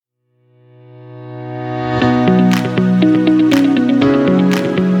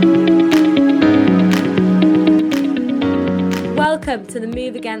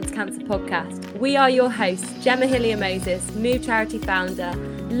Move Against Cancer podcast. We are your hosts, Gemma Hillier-Moses, Move Charity founder,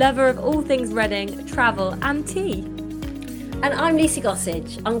 lover of all things running, travel and tea. And I'm Lucy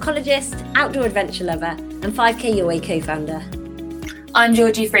Gossage, oncologist, outdoor adventure lover and 5K Your Way co-founder. I'm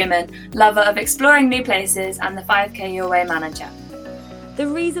Georgie Freeman, lover of exploring new places and the 5K Your Way manager. The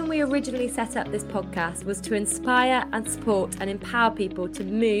reason we originally set up this podcast was to inspire and support and empower people to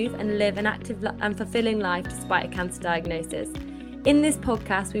move and live an active and fulfilling life despite a cancer diagnosis. In this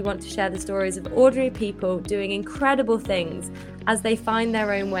podcast, we want to share the stories of ordinary people doing incredible things as they find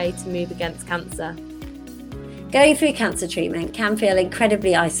their own way to move against cancer. Going through cancer treatment can feel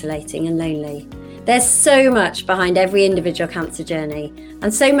incredibly isolating and lonely. There's so much behind every individual cancer journey,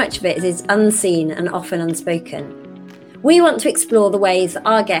 and so much of it is unseen and often unspoken. We want to explore the ways that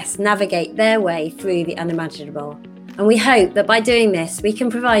our guests navigate their way through the unimaginable. And we hope that by doing this, we can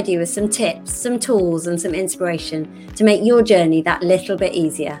provide you with some tips, some tools and some inspiration to make your journey that little bit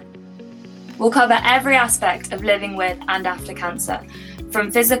easier. We'll cover every aspect of living with and after cancer,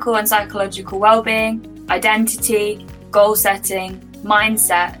 from physical and psychological well-being, identity, goal setting,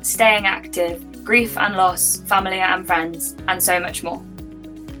 mindset, staying active, grief and loss, family and friends, and so much more.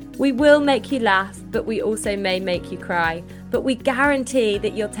 We will make you laugh, but we also may make you cry. But we guarantee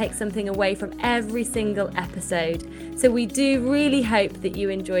that you'll take something away from every single episode. So we do really hope that you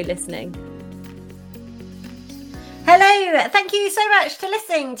enjoy listening. Hello, thank you so much for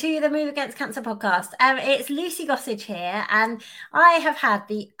listening to the Move Against Cancer podcast. It's Lucy Gossage here, and I have had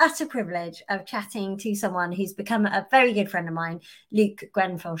the utter privilege of chatting to someone who's become a very good friend of mine, Luke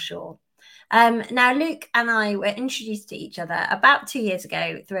Grenfell-Shaw. Now, Luke and I were introduced to each other about 2 years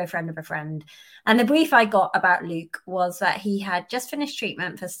ago through a friend of a friend. And the brief I got about Luke was that he had just finished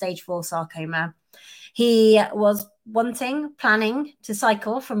treatment for stage 4 sarcoma. He was planning to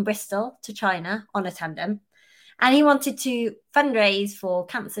cycle from Bristol to China on a tandem. And he wanted to fundraise for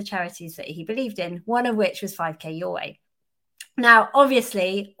cancer charities that he believed in, one of which was 5K Your Way. Now,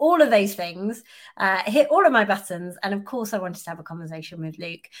 obviously, all of those things hit all of my buttons. And of course, I wanted to have a conversation with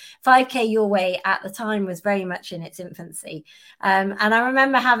Luke. 5K Your Way at the time was very much in its infancy. And I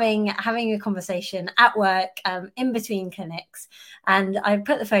remember having a conversation at work in between clinics. And I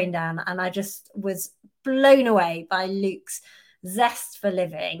put the phone down and I just was blown away by Luke's zest for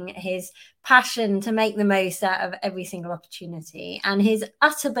living, his passion to make the most out of every single opportunity, and his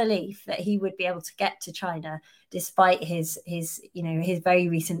utter belief that he would be able to get to China despite his very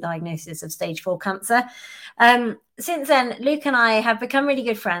recent diagnosis of stage 4 cancer. Since then, Luke and I have become really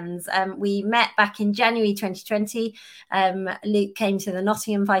good friends. We met back in January 2020. Luke came to the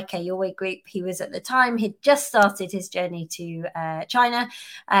Nottingham 5K Your Way group. He was at the time, he'd just started his journey to China,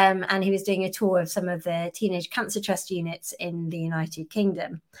 and he was doing a tour of some of the Teenage Cancer Trust units in the United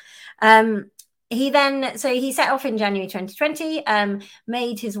Kingdom. He set off in January 2020,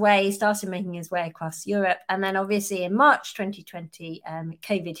 started making his way across Europe. And then obviously in March 2020,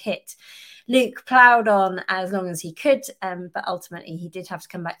 COVID hit. Luke ploughed on as long as he could, but ultimately he did have to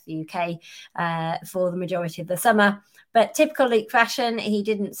come back to the UK for the majority of the summer. But typical Luke fashion, he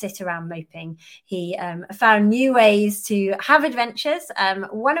didn't sit around moping. He found new ways to have adventures,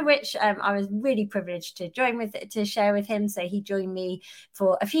 one of which I was really privileged to share with him. So he joined me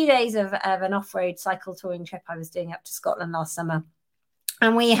for a few days of an off-road cycle touring trip I was doing up to Scotland last summer.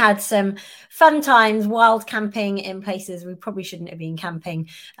 And we had some fun times, wild camping in places we probably shouldn't have been camping.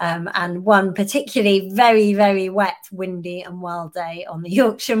 And one particularly very, very wet, windy and wild day on the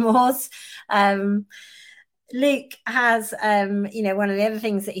Yorkshire moors. Luke has, one of the other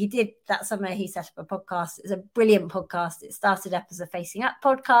things that he did that summer, he set up a podcast. It's a brilliant podcast. It started up as a Facing Up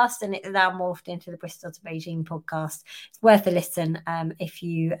podcast, and it's now morphed into the Bristol to Beijing podcast. It's worth a listen if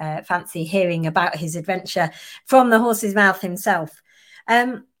you fancy hearing about his adventure from the horse's mouth himself.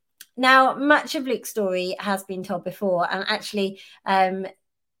 Now, much of Luke's story has been told before, and actually,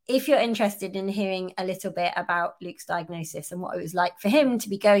 if you're interested in hearing a little bit about Luke's diagnosis and what it was like for him to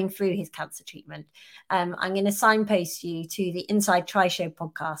be going through his cancer treatment, I'm going to signpost you to the Inside Trishow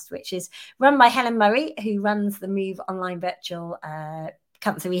podcast, which is run by Helen Murray, who runs the Move online virtual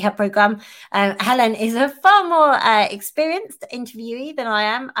cancer rehab program. Helen is a far more experienced interviewee than I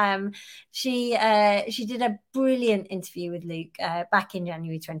am. She did a brilliant interview with Luke back in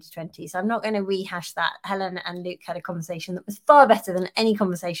January 2020. So I'm not going to rehash that. Helen and Luke had a conversation that was far better than any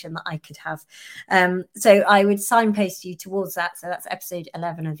conversation that I could have. So I would signpost you towards that. So that's episode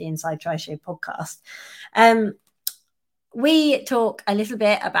 11 of the Inside Trishow podcast. We talk a little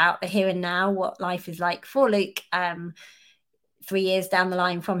bit about the here and now, what life is like for Luke 3 years down the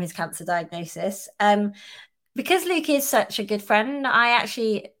line from his cancer diagnosis. Because Luke is such a good friend, I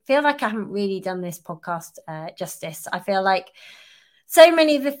actually feel like I haven't really done this podcast justice. I feel like so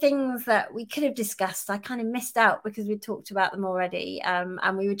many of the things that we could have discussed, I kind of missed out because we talked about them already, and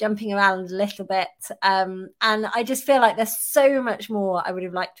we were jumping around a little bit. And I just feel like there's so much more I would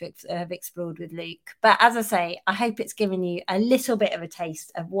have liked to have explored with Luke. But as I say, I hope it's given you a little bit of a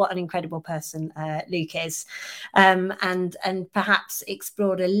taste of what an incredible person Luke is, and perhaps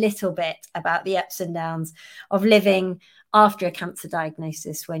explored a little bit about the ups and downs of living after a cancer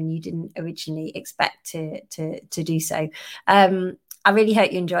diagnosis when you didn't originally expect to do so. I really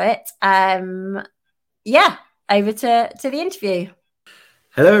hope you enjoy it. Over to the interview.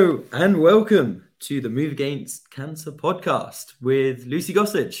 Hello and welcome to the Move Against Cancer podcast with Lucy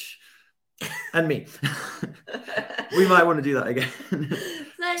Gossage and me. We might want to do that again.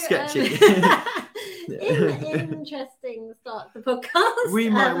 Sketchy. Interesting start to the podcast. We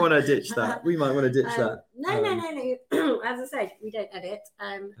might want to ditch that. No. As I said, we don't edit.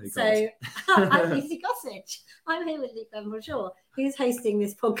 I'm Lucy Gossage. I'm here with Luke Grenfell-Shaw, who's hosting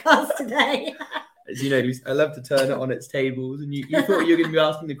this podcast today. As you know, Lucy, I love to turn it on its tables, and you thought you were going to be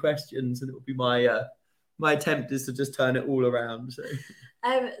asking the questions, and it would be my attempt is to just turn it all around. So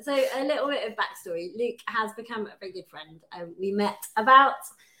a little bit of backstory. Luke has become a very good friend. We met about.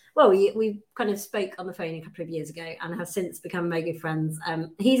 Well, we kind of spoke on the phone a couple of years ago and have since become very good friends.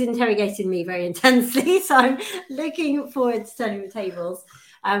 He's interrogated me very intensely, so I'm looking forward to turning the tables.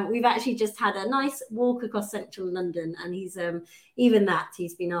 We've actually just had a nice walk across central London, and he's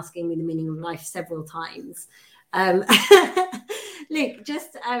he's been asking me the meaning of life several times. Luke,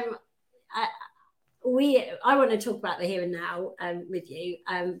 just I want to talk about the here and now with you,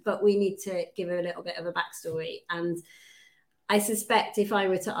 but we need to give a little bit of a backstory. And I suspect if I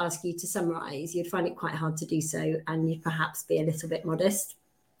were to ask you to summarise, you'd find it quite hard to do so, and you'd perhaps be a little bit modest.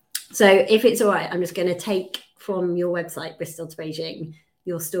 So if it's all right, I'm just going to take from your website, Bristol to Beijing,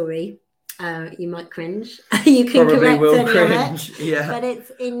 your story. You might cringe. You can probably correct will any cringe. of it, yeah. But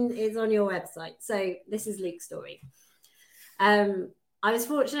it's on your website. So this is Luke's story. I was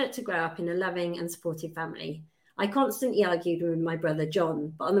fortunate to grow up in a loving and supportive family. I constantly argued with my brother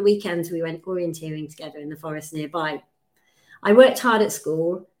John, but on the weekends we went orienteering together in the forest nearby. I worked hard at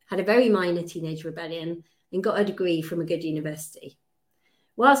school, had a very minor teenage rebellion, and got a degree from a good university.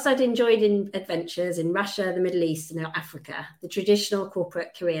 Whilst I'd enjoyed adventures in Russia, the Middle East, and Africa, the traditional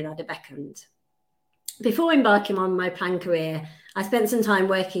corporate career ladder beckoned. Before embarking on my planned career, I spent some time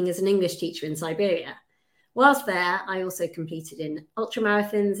working as an English teacher in Siberia. Whilst there, I also competed in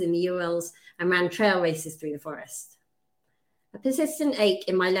ultramarathons in the Urals and ran trail races through the forest. A persistent ache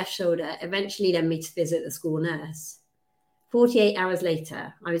in my left shoulder eventually led me to visit the school nurse. 48 hours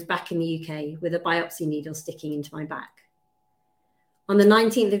later, I was back in the UK with a biopsy needle sticking into my back. On the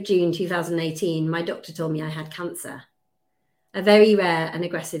 19th of June 2018, my doctor told me I had cancer, a very rare and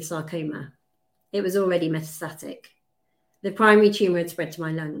aggressive sarcoma. It was already metastatic. The primary tumour had spread to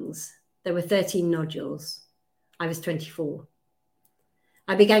my lungs. There were 13 nodules. I was 24.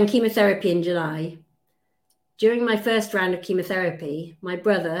 I began chemotherapy in July. During my first round of chemotherapy, my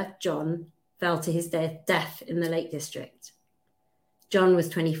brother, John, fell to his death in the Lake District. John was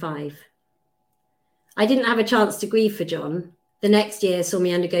 25. I didn't have a chance to grieve for John. The next year saw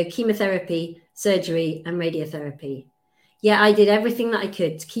me undergo chemotherapy, surgery, and radiotherapy. Yet I did everything that I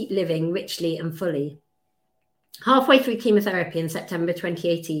could to keep living richly and fully. Halfway through chemotherapy in September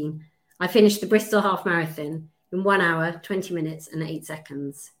 2018, I finished the Bristol Half Marathon in 1 hour, 20 minutes, and 8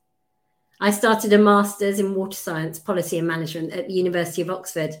 seconds. I started a Master's in Water Science, Policy and Management at the University of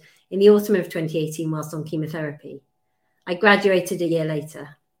Oxford in the autumn of 2018 whilst on chemotherapy. I graduated a year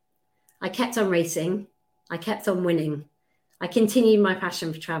later. I kept on racing. I kept on winning. I continued my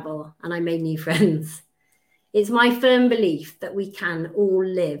passion for travel, and I made new friends. It's my firm belief that we can all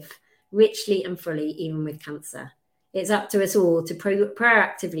live richly and fully, even with cancer. It's up to us all to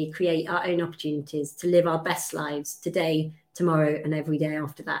proactively create our own opportunities to live our best lives today, tomorrow, and every day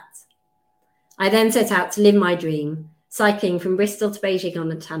after that. I then set out to live my dream, cycling from Bristol to Beijing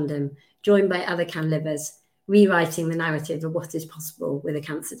on a tandem, joined by other CanLivers, rewriting the narrative of what is possible with a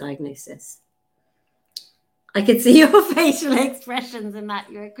cancer diagnosis. I could see your facial expressions in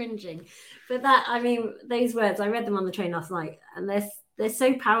that you were cringing. But that, I mean, those words, I read them on the train last night, and they're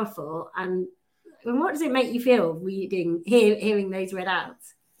so powerful. And what does it make you feel hearing those read out?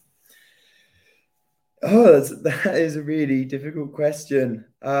 Oh, that is a really difficult question.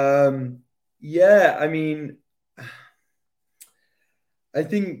 Yeah, I mean, I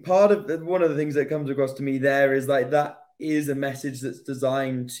think one of the things that comes across to me there is like that is a message that's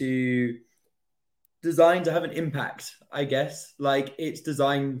designed to have an impact, I guess. Like it's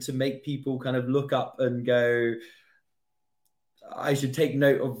designed to make people kind of look up and go, I should take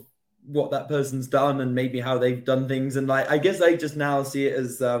note of what that person's done and maybe how they've done things. And like, I guess I just now see it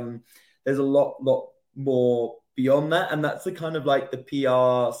as there's a lot more beyond that. And that's the kind of like the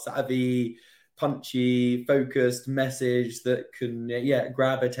PR savvy, punchy, focused message that can,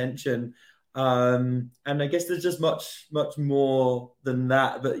 grab attention. And I guess there's just much more than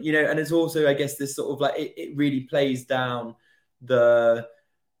that. But, you know, and it's also, I guess, this sort of like, it really plays down the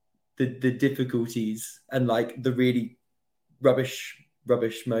difficulties and like the really rubbish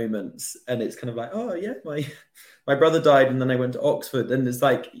moments. And it's kind of like, oh yeah, my brother died and then I went to Oxford, and it's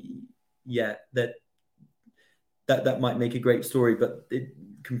like, yeah, that might make a great story, but it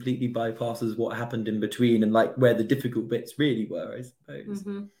completely bypasses what happened in between and like where the difficult bits really were, I suppose.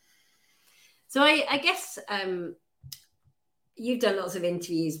 Mm-hmm. So I guess you've done lots of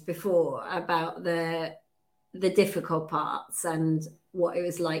interviews before about the difficult parts and what it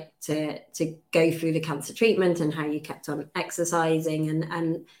was like to go through the cancer treatment and how you kept on exercising,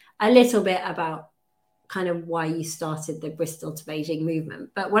 and a little bit about kind of why you started the Bristol to Beijing movement.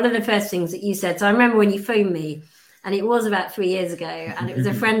 But one of the first things that you said, so I remember when you phoned me, and it was about 3 years ago, and it was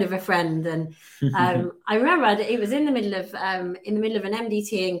a friend of a friend, and I remember it was in the middle of an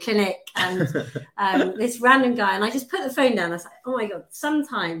MDT in clinic, and this random guy, and I just put the phone down. I was like, oh my god!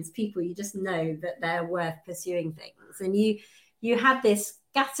 Sometimes people, you just know that they're worth pursuing things, and you had this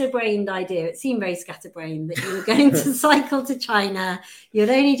scatterbrained idea. It seemed very scatterbrained that you were going to cycle to China.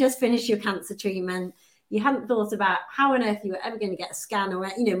 You'd only just finished your cancer treatment. You hadn't thought about how on earth you were ever going to get a scan,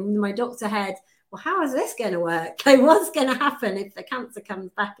 or, you know, my doctor had, well, how is this going to work? Like, what's going to happen if the cancer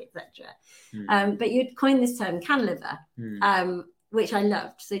comes back, etc. But you'd coined this term, CanLiver, which I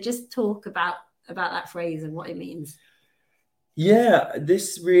loved. So just talk about that phrase and what it means. Yeah,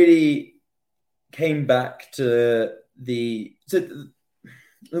 this really came back to the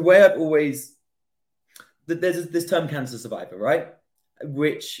way I've always, there's this term cancer survivor, right?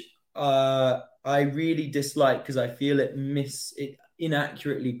 Which I really dislike because I feel it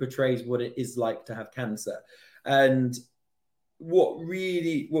inaccurately portrays what it is like to have cancer. And what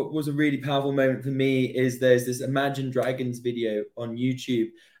was a really powerful moment for me is there's this Imagine Dragons video on YouTube,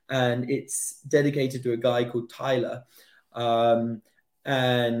 and it's dedicated to a guy called Tyler.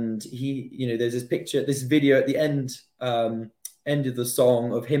 And he, you know, there's this video at the end of the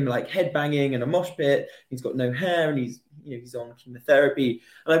song of him like headbanging in a mosh pit. He's got no hair and he's on chemotherapy.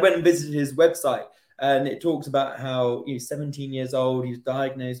 And I went and visited his website, and it talks about how he's 17 years old, he's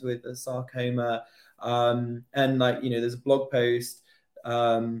diagnosed with a sarcoma. And like, you know, there's a blog post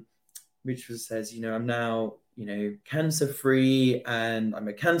which says, you know, I'm now, you know, cancer free and I'm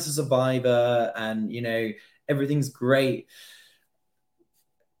a cancer survivor, and, you know, everything's great.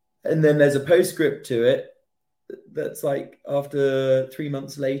 And then there's a postscript to it that's like, after 3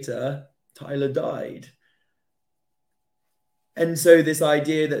 months later, Tyler died. And so this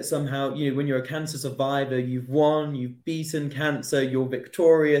idea that somehow, you know, when you're a cancer survivor, you've won, you've beaten cancer, you're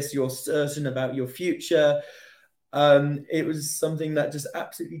victorious, you're certain about your future. It was something that just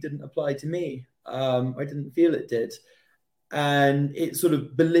absolutely didn't apply to me. I didn't feel it did. And it sort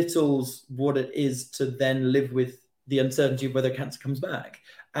of belittles what it is to then live with the uncertainty of whether cancer comes back.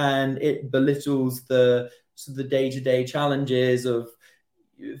 And it belittles the day-to-day challenges of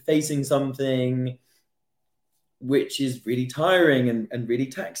facing something which is really tiring and really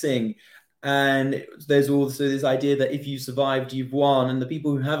taxing. And there's also this idea that if you survived, you've won. And the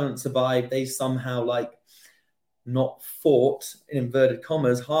people who haven't survived, they somehow like not fought, in inverted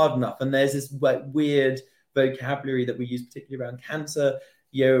commas, hard enough. And there's this like weird vocabulary that we use, particularly around cancer,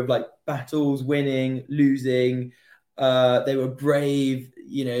 you know, of like battles, winning, losing. They were brave,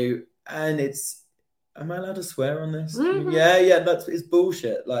 you know, and it's, am I allowed to swear on this? Mm-hmm. Yeah, it's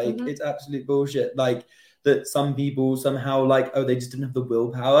bullshit. Like, it's absolute bullshit. Like, that some people somehow like, oh, they just didn't have the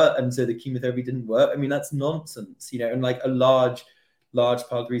willpower, and so the chemotherapy didn't work. I mean, that's nonsense, you know. And like a large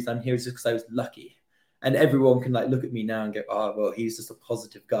part of the reason I'm here is just because I was lucky. And everyone can like look at me now and go, oh, well, he's just a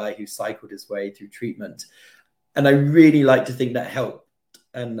positive guy who cycled his way through treatment. And I really like to think that helped.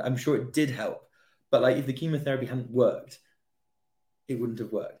 And I'm sure it did help. But like, if the chemotherapy hadn't worked, it wouldn't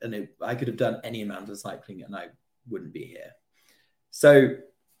have worked. And I could have done any amount of cycling and I wouldn't be here. So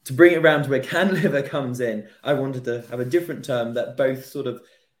to bring it around to where CanLiver comes in, I wanted to have a different term that both sort of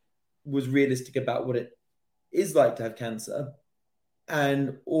was realistic about what it is like to have cancer,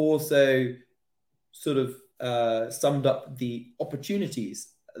 and also sort of summed up the opportunities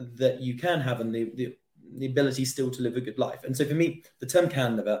that you can have and the ability still to live a good life. And so for me, the term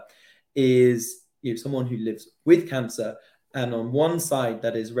CanLiver is, you know, someone who lives with cancer, and on one side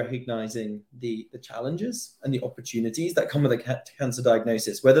that is recognizing the challenges and the opportunities that come with a cancer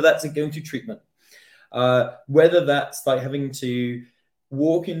diagnosis, whether that's going through treatment, whether that's like having to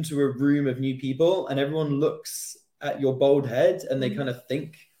walk into a room of new people and everyone looks at your bald head and they kind of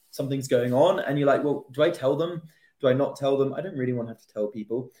think something's going on, and you're like, well, do I tell them? Do I not tell them? I don't really want to have to tell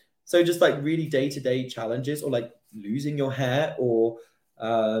people. So just like really day-to-day challenges, or like losing your hair, or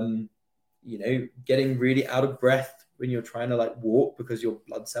getting really out of breath when you're trying to like walk because your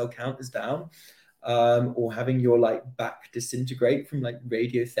blood cell count is down, or having your like back disintegrate from like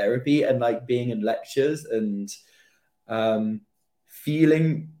radiotherapy, and like being in lectures and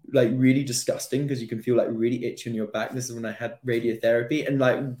feeling like really disgusting because you can feel like really itchy on your back. This is when I had radiotherapy, and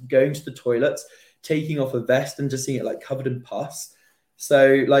like going to the toilets, taking off a vest and just seeing it like covered in pus.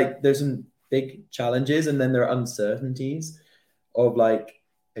 So like there's some big challenges, and then there are uncertainties of like,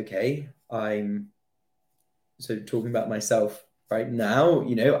 okay, I'm so talking about myself right now,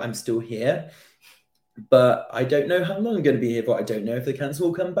 I'm still here, but I don't know how long I'm going to be here for. I don't know if the cancer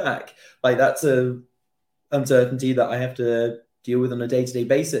will come back. Like that's a uncertainty that I have to deal with on a day-to-day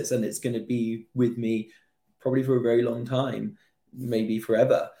basis, and it's going to be with me probably for a very long time, maybe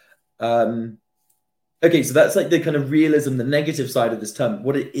forever. Okay, so that's like the kind of realism, the negative side of this term,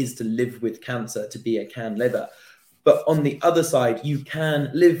 what it is to live with cancer, to be a CanLiver. But on the other side, you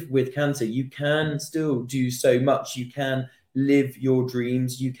can live with cancer. You can still do so much. You can live your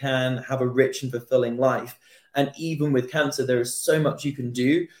dreams. You can have a rich and fulfilling life. And even with cancer, there is so much you can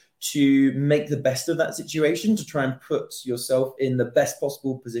do to make the best of that situation, to try and put yourself in the best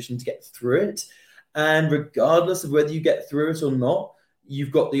possible position to get through it. And regardless of whether you get through it or not,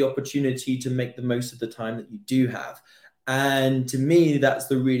 you've got the opportunity to make the most of the time that you do have. And to me, that's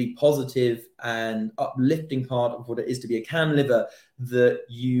the really positive and uplifting part of what it is to be a CanLiver, that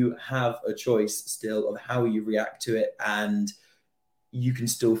you have a choice still of how you react to it, and you can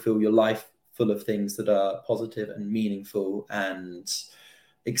still fill your life full of things that are positive and meaningful and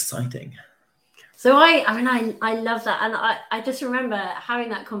exciting. So I love that, and I just remember having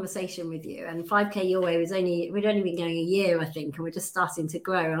that conversation with you. And 5K Your Way we'd only been going a year, I think, and we're just starting to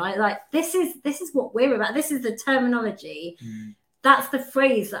grow. And I like this is what we're about. This is the terminology. That's the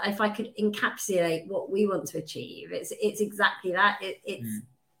phrase that if I could encapsulate what we want to achieve, it's exactly that. It's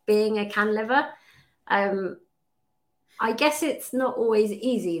being a CanLiver. I guess it's not always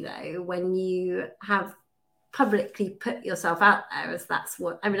easy though when you have publicly put yourself out there, as that's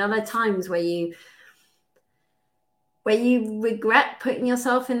what I mean. Are there times where you regret putting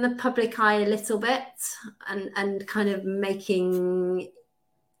yourself in the public eye a little bit and kind of making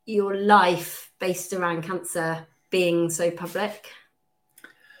your life based around cancer being so public?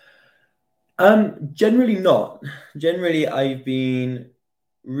 Generally not. Generally, I've been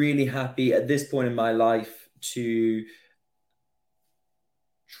really happy at this point in my life to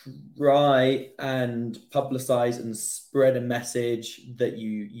try and publicize and spread a message that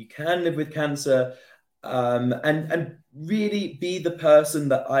you can live with cancer, and really be the person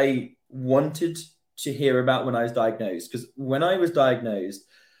that I wanted to hear about when I was diagnosed. Because when I was diagnosed,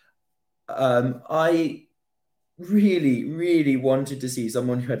 I really, really wanted to see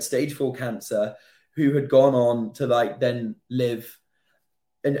someone who had stage 4 cancer, who had gone on to like then live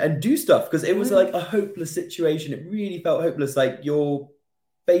and do stuff, because it was like a hopeless situation. It really felt hopeless. Like you're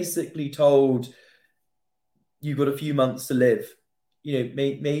basically told you've got a few months to live,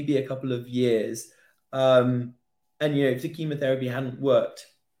 maybe a couple of years. And, if the chemotherapy hadn't worked,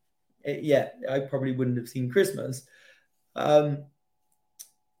 I probably wouldn't have seen Christmas. So,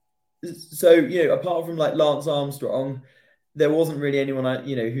 apart from like Lance Armstrong, there wasn't really anyone,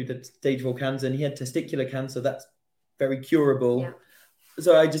 who had stage 4 cancer, and he had testicular cancer. That's very curable. Yeah.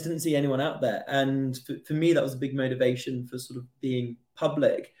 So I just didn't see anyone out there. And for me, that was a big motivation for sort of being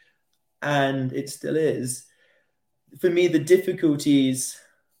public. And it still is. For me, the difficulties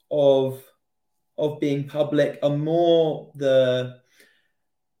of being public are more I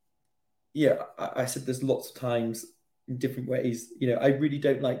said this lots of times in different ways. I really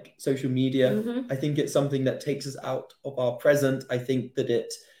don't like social media. I think it's something that takes us out of our present. I think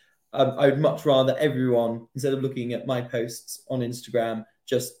that I would much rather everyone, instead of looking at my posts on Instagram,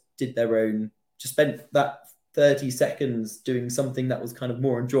 just spent that 30 seconds doing something that was kind of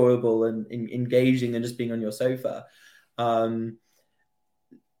more enjoyable and engaging than just being on your sofa.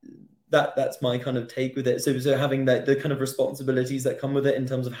 That's my kind of take with it. So having the kind of responsibilities that come with it in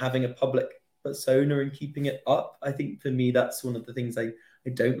terms of having a public persona and keeping it up, I think for me, that's one of the things I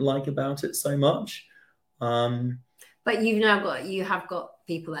don't like about it so much. But you have got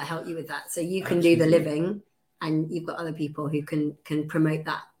people that help you with that. So you can do the living, and you've got other people who can promote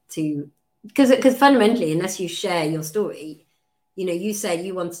that too. Because fundamentally, unless you share your story, you said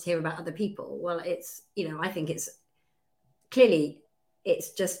you wanted to hear about other people. Well, it's, I think it's clearly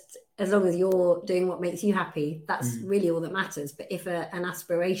it's just as long as you're doing what makes you happy, that's really all that matters. But if an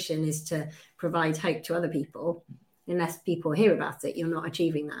aspiration is to provide hope to other people, unless people hear about it, you're not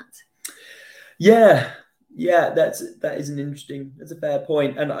achieving that. Yeah, that's a fair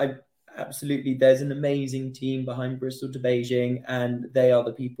point. And I absolutely, there's an amazing team behind Bristol to Beijing, and they are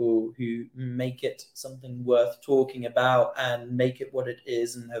the people who make it something worth talking about and make it what it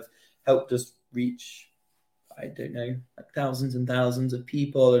is, and have helped us reach, I don't know, like thousands and thousands of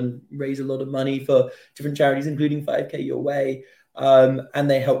people and raise a lot of money for different charities, including 5K Your Way. And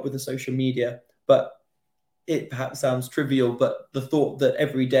they help with the social media. But it perhaps sounds trivial, but the thought that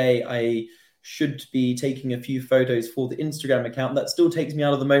every day I should be taking a few photos for the Instagram account, that still takes me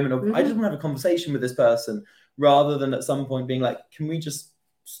out of the moment of, I just want to have a conversation with this person, rather than at some point being like, can we just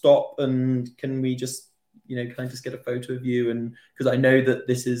stop, and can we just, can I just get a photo of you? And because I know that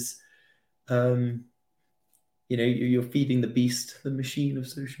this is, you're feeding the beast, the machine of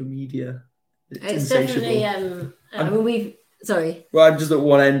social media. It's definitely, sorry. Well, I'm just at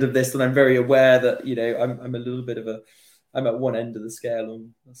one end of this, and I'm very aware that, I'm a little bit of I'm at one end of the scale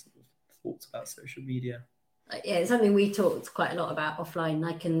on sort of thoughts about social media. Yeah, it's something we talked quite a lot about offline.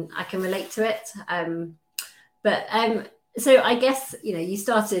 I can relate to it. So I guess, you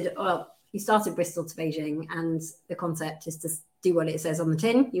started Bristol to Beijing, and the concept is to do what it says on the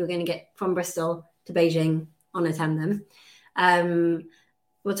tin. You were going to get from Bristol to Beijing on a tandem.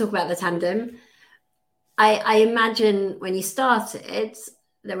 We'll talk about the tandem. I imagine when you started,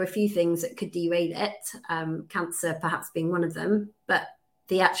 there were a few things that could derail it, cancer perhaps being one of them, but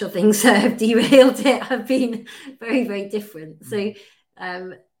the actual things that have derailed it have been very, very different. So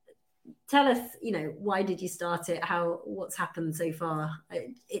tell us, why did you start it? What's happened so far?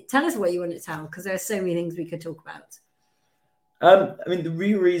 Tell us what you want to tell, because there are so many things we could talk about. The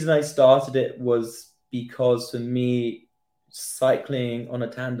real reason I started it was because, for me, cycling on a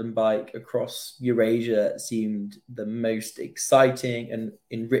tandem bike across Eurasia seemed the most exciting and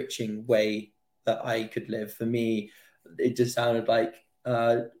enriching way that I could live. For me, it just sounded like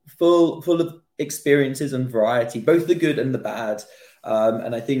full of experiences and variety, both the good and the bad.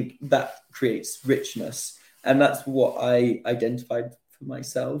 And I think that creates richness. And that's what I identified for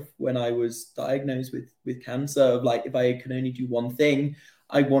myself when I was diagnosed with cancer, of like, if I can only do one thing,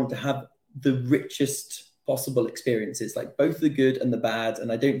 I want to have the richest possible experiences, like both the good and the bad.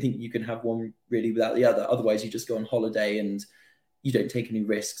 And I don't think you can have one really without the other. Otherwise, you just go on holiday and you don't take any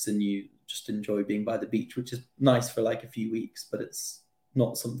risks, and you just enjoy being by the beach, which is nice for like a few weeks, but it's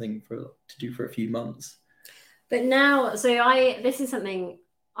not something to do for a few months. But now, this is something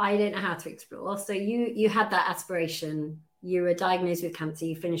I don't know how to explore. So you had that aspiration, you were diagnosed with cancer,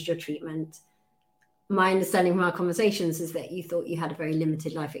 you finished your treatment. My understanding from our conversations is that you thought you had a very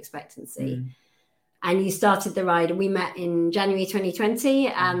limited life expectancy. And you started the ride, and we met in January 2020,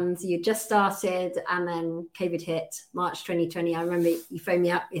 and you just started, and then COVID hit March 2020. I remember you phoned me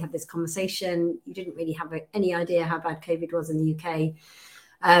up, we had this conversation. You didn't really have any idea how bad COVID was in the UK.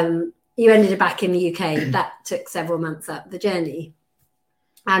 You ended up back in the UK. That took several months up the journey.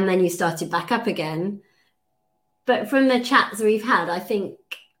 And then you started back up again. But from the chats we've had, I think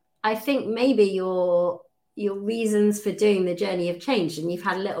maybe your reasons for doing the journey have changed, and you've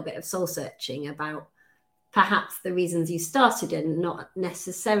had a little bit of soul searching about perhaps the reasons you started and not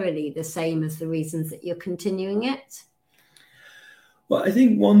necessarily the same as the reasons that you're continuing it. Well, I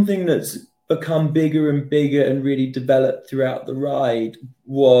think one thing that's become bigger and bigger and really developed throughout the ride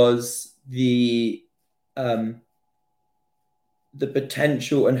was the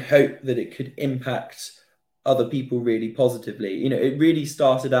potential and hope that it could impact other people really positively. It really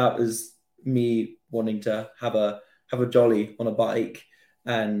started out as me wanting to have a jolly on a bike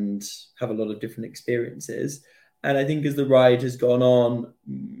and have a lot of different experiences. And I think as the ride has gone on,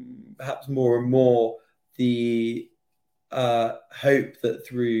 perhaps more and more, the hope that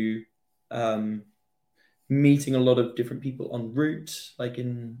through meeting a lot of different people en route, like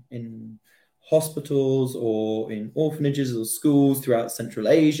in hospitals or in orphanages or schools throughout Central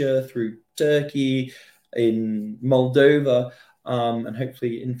Asia, through Turkey, in Moldova, and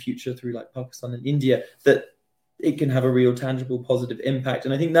hopefully in future through like Pakistan and India, that it can have a real tangible positive impact.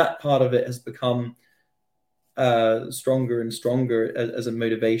 And I think that part of it has become stronger and stronger as a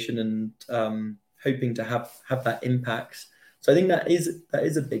motivation, and hoping to have that impact. So I think that is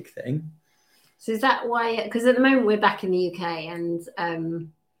a big thing. So is that why, because at the moment we're back in the UK, and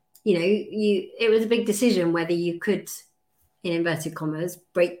it was a big decision whether you could, in inverted commas,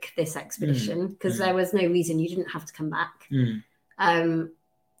 break this expedition, because there was no reason you didn't have to come back.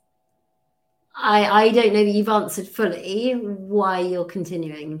 I don't know that you've answered fully why you're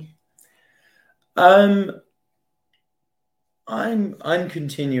continuing. I I'm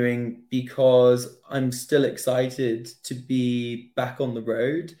continuing because I'm still excited to be back on the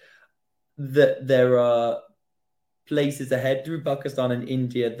road. That there are places ahead through Pakistan and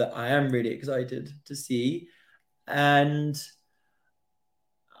India that I am really excited to see, and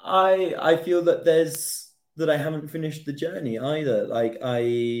I feel that I haven't finished the journey either. Like,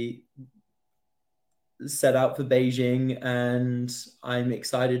 I set out for Beijing and I'm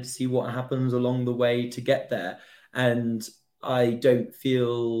excited to see what happens along the way to get there. And I don't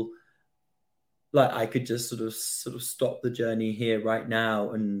feel like I could just sort of stop the journey here right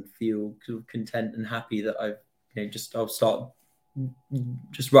now and feel sort of content and happy that I'll start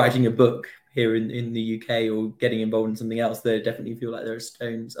just writing a book here in the UK or getting involved in something else. They definitely feel like there are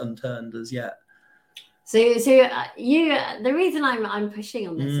stones unturned as yet. So the reason I'm pushing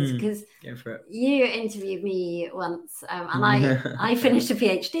on this is because you interviewed me once, and I finished a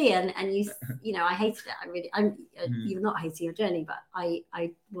PhD, and you know I hated it. You're not hating your journey, but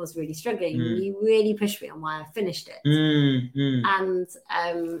I was really struggling. You really pushed me on why I finished it. And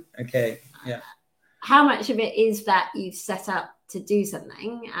okay, yeah. How much of it is that you've set up to do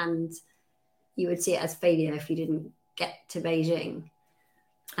something, and you would see it as failure if you didn't get to Beijing?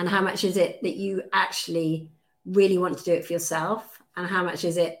 And how much is it that you actually really want to do it for yourself? And how much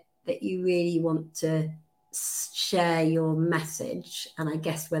is it that you really want to share your message? And I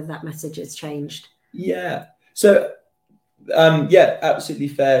guess whether that message has changed. Yeah. So, yeah, absolutely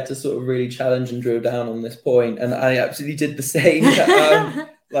fair to sort of really challenge and drill down on this point. And I absolutely did the same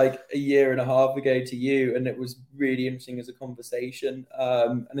like a year and a half ago to you. And it was really interesting as a conversation.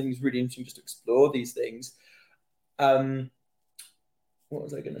 And I think it's really interesting just to explore these things. What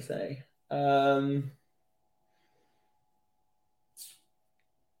was I going to say?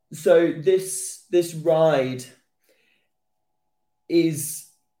 So this ride is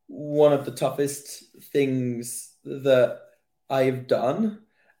one of the toughest things that I've done,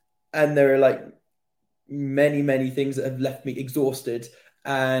 and there are like many things that have left me exhausted,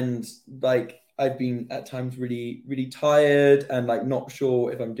 and like I've been at times really tired and like not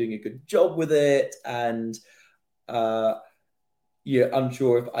sure if I'm doing a good job with it, and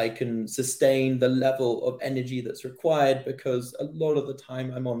unsure if I can sustain the level of energy that's required, because a lot of the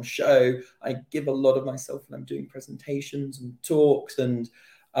time I'm on show, I give a lot of myself when I'm doing presentations and talks, and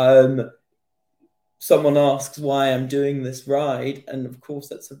someone asks why I'm doing this ride, and of course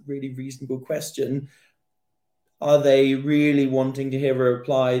that's a really reasonable question. Are they really wanting to hear a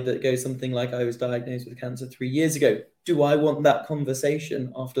reply that goes something like, I was diagnosed with cancer 3 years ago? Do I want that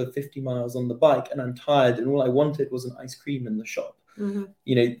conversation after 50 miles on the bike and I'm tired and all I wanted was an ice cream in the shop?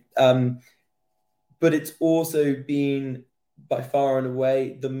 But it's also been by far and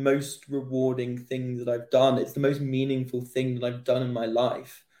away the most rewarding thing that I've done. It's the most meaningful thing that I've done in my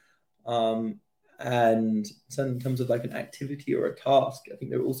life. And so in terms of like an activity or a task, I think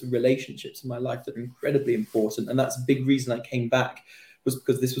there are also relationships in my life that are incredibly important. And that's a big reason I came back, was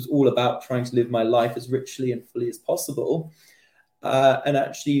because this was all about trying to live my life as richly and fully as possible. And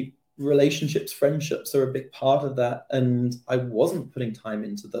actually relationships, friendships are a big part of that. And I wasn't putting time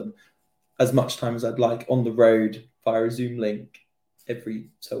into them, as much time as I'd like, on the road via a Zoom link every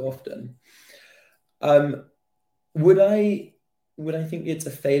so often. Would I think it's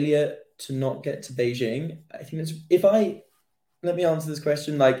a failure to not get to Beijing? I think that's, let me answer this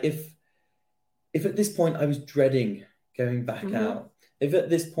question. Like if at this point I was dreading going back out, if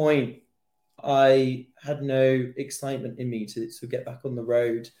at this point I had no excitement in me to get back on the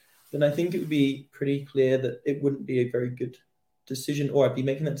road, then I think it would be pretty clear that it wouldn't be a very good decision, or I'd be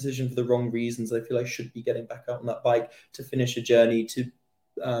making that decision for the wrong reasons. I feel I should be getting back out on that bike to finish a journey, to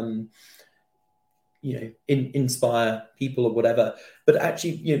inspire people or whatever. But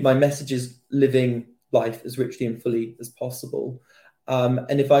actually, my message is living life as richly and fully as possible.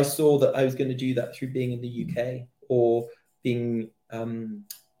 And if I saw that I was going to do that through being in the UK, or being, I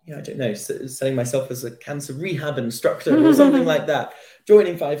don't know, selling myself as a cancer rehab instructor or something like that,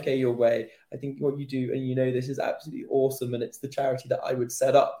 joining 5K Your Way, I think what you do, and this is absolutely awesome, and it's the charity that I would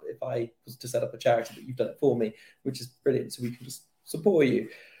set up if I was to set up a charity, but you've done it for me, which is brilliant, so we can just support you.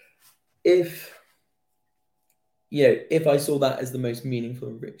 If I saw that as the most meaningful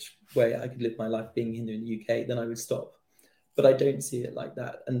and rich way I could live my life being here in the UK, then I would stop. But I don't see it like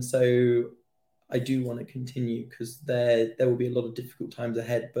that. And so I do want to continue, because there will be a lot of difficult times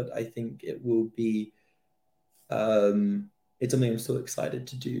ahead, but I think it will be, it's something I'm still excited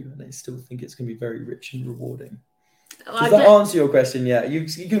to do. And I still think it's going to be very rich and rewarding. Does that answer your question? Yeah, you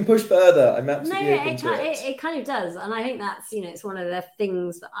can push further. I'm absolutely open to it. It kind of does. And I think that's, it's one of the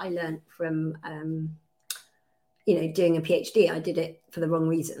things that I learned from doing a PhD, I did it for the wrong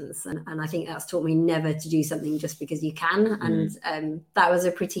reasons. And I think that's taught me never to do something just because you can. And that was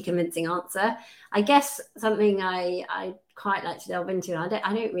a pretty convincing answer. I guess something I quite like to delve into, and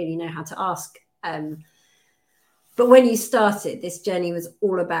I don't really know how to ask. But when you started, this journey was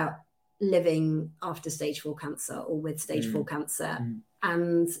all about living after stage 4 cancer or with stage 4 cancer.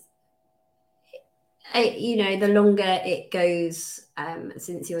 And the longer it goes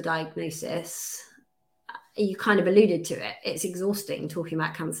since your diagnosis, you kind of alluded to it. It's exhausting talking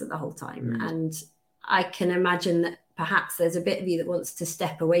about cancer the whole time. And I can imagine that perhaps there's a bit of you that wants to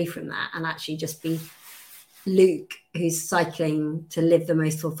step away from that and actually just be Luke, who's cycling to live the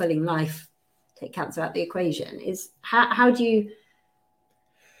most fulfilling life, take cancer out of the equation. How do you...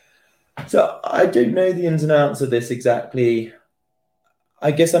 So I don't know the ins and outs of this exactly.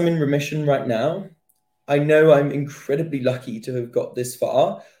 I guess I'm in remission right now. I know I'm incredibly lucky to have got this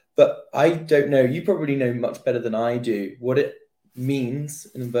far, but I don't know. You probably know much better than I do what it means,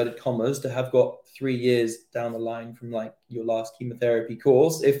 in inverted commas, to have got 3 years down the line from like your last chemotherapy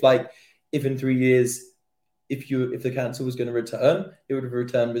course. If in 3 years, if the cancer was going to return, it would have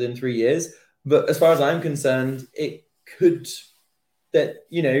returned within 3 years. But as far as I'm concerned, it could... that,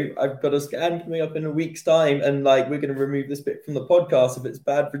 I've got a scan coming up in a week's time, and like we're going to remove this bit from the podcast if it's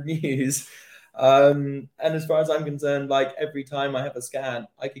bad for news. And as far as I'm concerned, like every time I have a scan,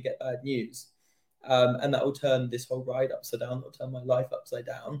 I could get bad news. And that will turn this whole ride upside down. That'll turn my life upside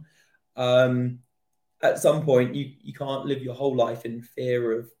down. At some point, you can't live your whole life in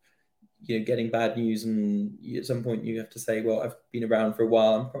fear of getting bad news, and at some point you have to say, well, I've been around for a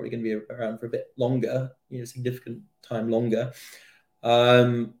while. I'm probably going to be around for a bit longer, significant time longer.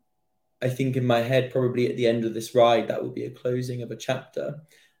 I think in my head, probably at the end of this ride, that will be a closing of a chapter.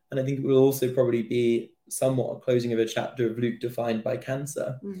 And I think it will also probably be somewhat a closing of a chapter of Luke defined by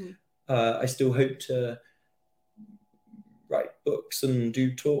cancer. I still hope to write books and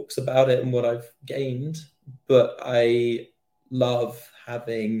do talks about it and what I've gained, but I love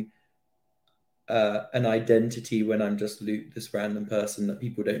having an identity when I'm just Luke, this random person that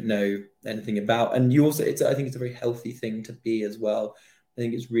people don't know anything about. And you also, I think it's a very healthy thing to be as well. I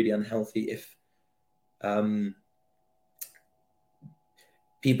think it's really unhealthy if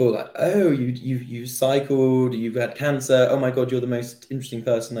people are like, oh, you cycled, you've had cancer, oh my God, you're the most interesting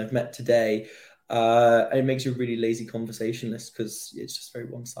person I've met today. And it makes you a really lazy conversationalist because it's just very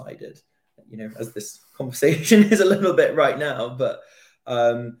one-sided, as this conversation is a little bit right now. But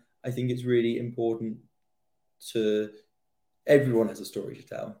I think it's really important everyone has a story to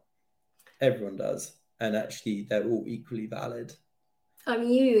tell. Everyone does. And actually, they're all equally valid. I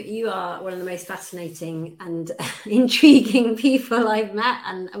mean, you are one of the most fascinating and intriguing people I've met.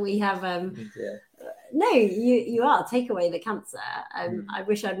 And we have... No, you are. Take away the cancer. I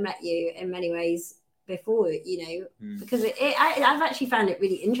wish I'd met you in many ways before, because I've actually found it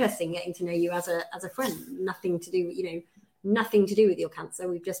really interesting getting to know you as a friend. Nothing to do with your cancer.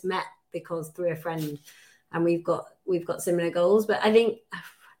 We've just met because through a friend, and we've got similar goals. But I think,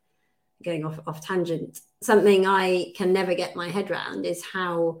 going off tangent, something I can never get my head around is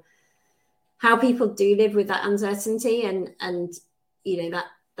how people do live with that uncertainty, and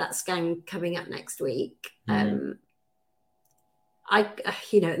that scan coming up next week. At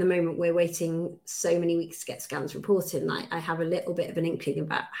the moment we're waiting so many weeks to get scans reported, and I have a little bit of an inkling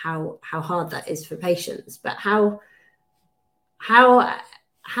about how hard that is for patients. But how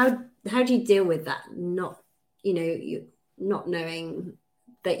do you deal with that? Not knowing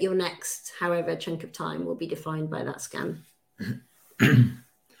that your next however chunk of time will be defined by that scan.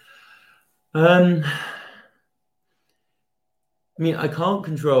 I mean, I can't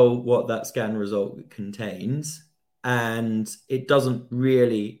control what that scan result contains, and it doesn't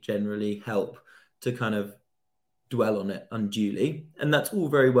really generally help to kind of dwell on it unduly. And that's all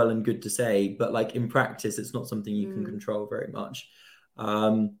very well and good to say, but like in practice, it's not something you can control very much.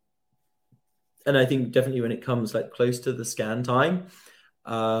 And I think definitely when it comes like close to the scan time,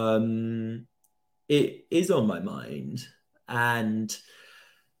 it is on my mind, and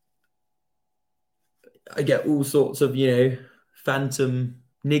I get all sorts of, phantom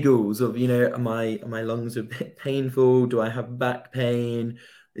niggles of, are my lungs a bit painful? Do I have back pain?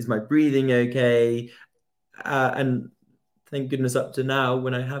 Is my breathing okay? And thank goodness up to now,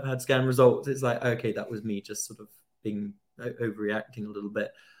 when I have had scan results, it's like, okay, that was me just sort of being overreacting a little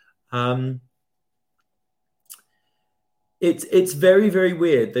bit. It's very, very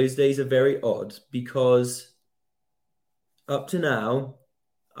weird. Those days are very odd because up to now,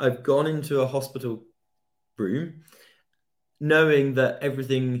 I've gone into a hospital room knowing that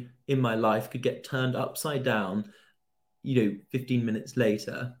everything in my life could get turned upside down 15 minutes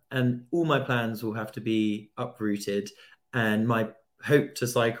later, and all my plans will have to be uprooted, and my hope to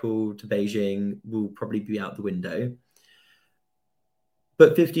cycle to Beijing will probably be out the window.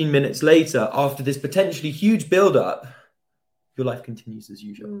 But 15 minutes later, after this potentially huge build-up, your life continues as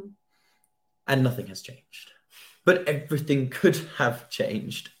usual. And nothing has changed. But everything could have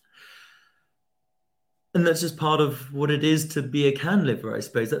changed. And that's just part of what it is to be a CanLiver, I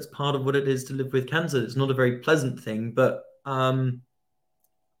suppose. That's part of what it is to live with cancer. It's not a very pleasant thing, but it's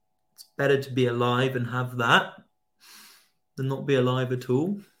better to be alive and have that than not be alive at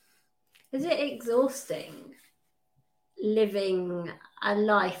all. Is it exhausting living a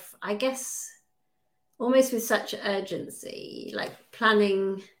life, I guess, almost with such urgency, like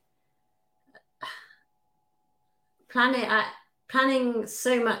planning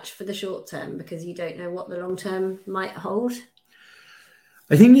so much for the short term because you don't know what the long term might hold?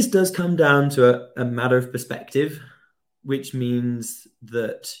 I think this does come down to a matter of perspective, which means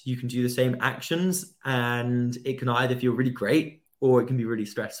that you can do the same actions and it can either feel really great or it can be really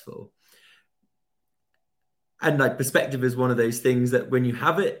stressful. And like perspective is one of those things that when you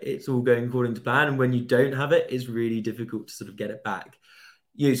have it, it's all going according to plan. And when you don't have it, it's really difficult to sort of get it back.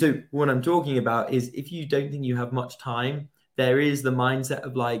 So what I'm talking about is if you don't think you have much time, there is the mindset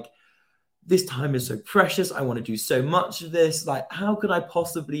of like, this time is so precious. I want to do so much of this. Like, how could I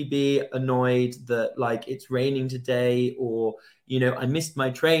possibly be annoyed that like it's raining today or, I missed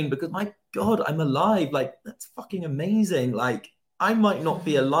my train because my God, I'm alive. Like, that's fucking amazing. Like, I might not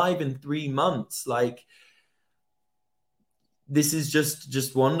be alive in 3 months. Like, this is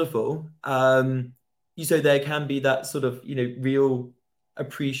just wonderful. So there can be that sort of, real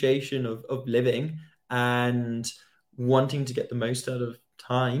appreciation of living and wanting to get the most out of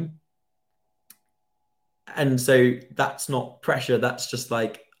time. And so that's not pressure. That's just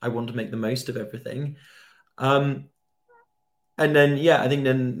like, I want to make the most of everything. And then, I think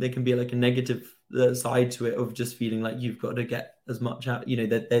then there can be like a negative side to it of just feeling like you've got to get as much out,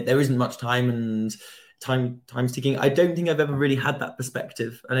 that there isn't much time and time's ticking. I don't think I've ever really had that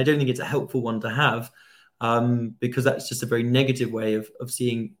perspective. And I don't think it's a helpful one to have because that's just a very negative way of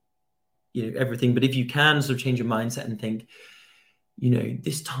seeing, everything. But if you can sort of change your mindset and think,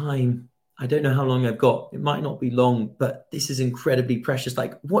 this time, I don't know how long I've got. It might not be long, but this is incredibly precious.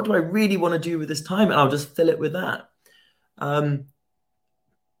 Like, what do I really want to do with this time? And I'll just fill it with that. But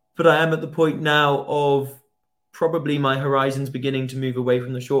I am at the point now of probably my horizons beginning to move away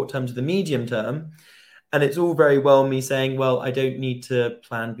from the short term to the medium term. And it's all very well me saying, well, I don't need to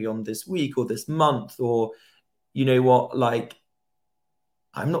plan beyond this week or this month or, like,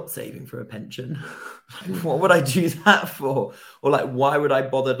 I'm not saving for a pension. What would I do that for? Or like, why would I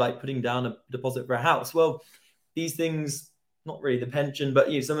bother like putting down a deposit for a house? Well, these things, not really the pension,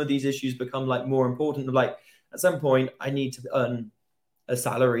 but some of these issues become like more important. Like at some point I need to earn a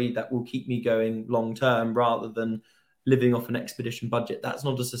salary that will keep me going long term rather than living off an expedition budget. That's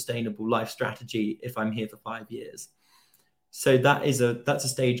not a sustainable life strategy if I'm here for 5 years. So that's a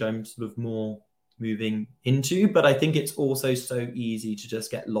stage I'm sort of more moving into, but I think it's also so easy to just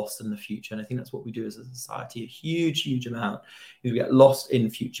get lost in the future. And I think that's what we do as a society, a huge amount. We get lost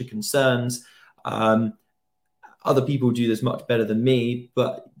in future concerns. Other people do this much better than me,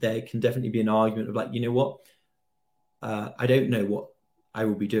 but there can definitely be an argument of like, I don't know what I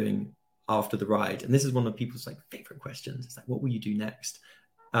will be doing after the ride. And this is one of people's like favorite questions. It's like, what will you do next?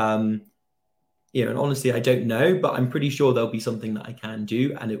 And honestly, I don't know, but I'm pretty sure there'll be something that I can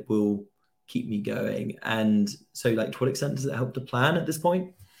do and it will keep me going. And so like, to what extent does it help to plan at this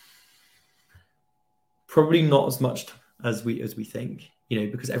point? Probably not as much as we think,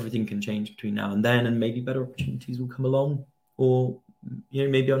 because everything can change between now and then, and maybe better opportunities will come along, or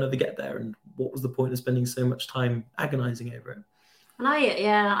maybe I'll never get there. And what was the point of spending so much time agonizing over it? And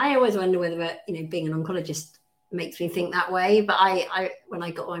I always wonder whether being an oncologist makes me think that way. But I when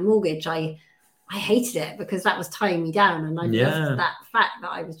I got my mortgage, I hated it because that was tying me down, and I loved that fact that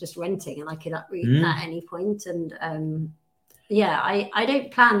I was just renting and I could uproot at any point. And I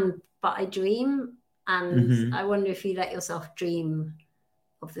don't plan, but I dream, and I wonder if you let yourself dream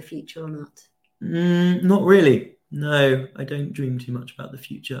of the future or not. Not really. No, I don't dream too much about the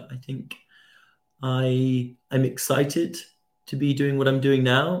future. I think I'm excited to be doing what I'm doing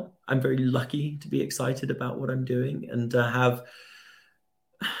now. I'm very lucky to be excited about what I'm doing and to have.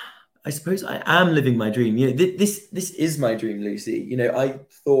 I suppose I am living my dream. This is my dream, Lucy. I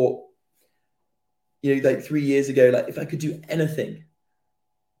thought, like 3 years ago, like if I could do anything,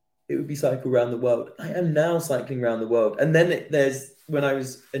 it would be cycle around the world. I am now cycling around the world. And then when I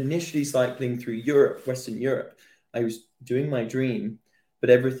was initially cycling through Europe, Western Europe, I was doing my dream, but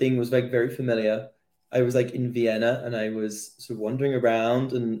everything was like very familiar. I was like in Vienna and I was sort of wandering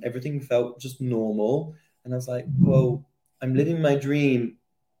around and everything felt just normal. And I was like, well, I'm living my dream,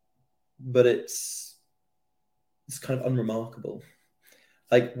 but it's kind of unremarkable.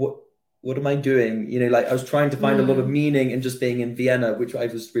 Like what am I doing? You know, like I was trying to find a lot of meaning in just being in Vienna, which I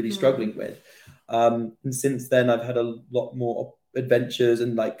was really struggling with. And since then I've had a lot more adventures,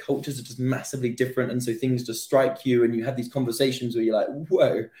 and like cultures are just massively different. And so things just strike you and you have these conversations where you're like,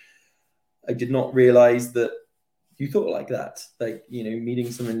 whoa, I did not realize that you thought like that. Like, you know,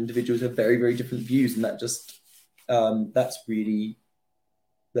 meeting some individuals who have very, very different views, and that just that's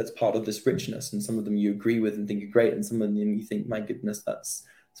part of this richness. And some of them you agree with and think are great, and some of them you think, my goodness, it's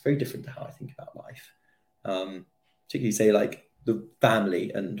very different to how I think about life. Particularly say like the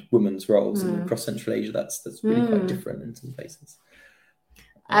family and women's roles and across Central Asia, that's really quite different in some places.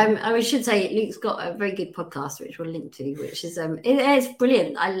 I should say Luke's got a very good podcast which we'll link to, which is it's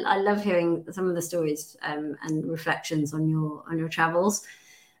brilliant. I love hearing some of the stories and reflections on your travels.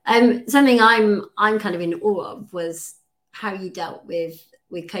 Something I'm kind of in awe of was how you dealt with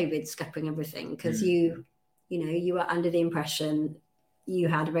COVID scuppering everything, because you were under the impression you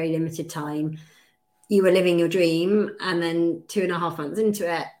had a very limited time. You were living your dream, and then 2.5 months into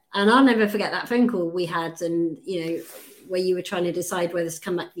it, and I'll never forget that phone call we had, and where you were trying to decide whether to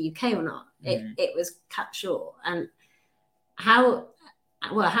come back to the UK or not. It was cut short. And how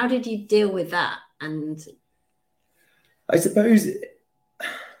did you deal with that? And I suppose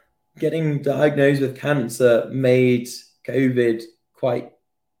getting diagnosed with cancer made COVID quite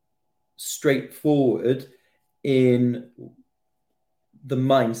straightforward in the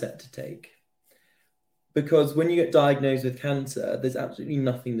mindset to take. Because when you get diagnosed with cancer, there's absolutely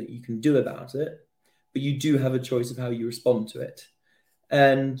nothing that you can do about it, but you do have a choice of how you respond to it.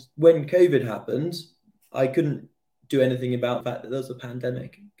 And when COVID happened, I couldn't do anything about the fact that there was a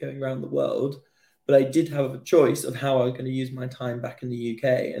pandemic going around the world, but I did have a choice of how I was going to use my time back in the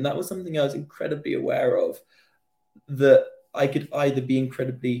UK. And that was something I was incredibly aware of, that I could either be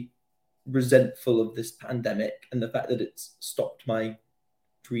incredibly resentful of this pandemic and the fact that it's stopped my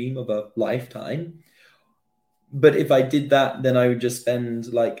dream of a lifetime. But if I did that, then I would just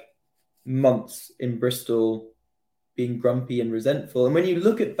spend like months in Bristol being grumpy and resentful. And when you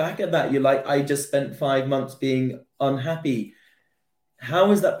look back at that, you're like, I just spent 5 months being unhappy. How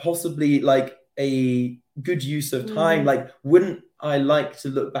is that possibly like a good use of time? Like, wouldn't I like to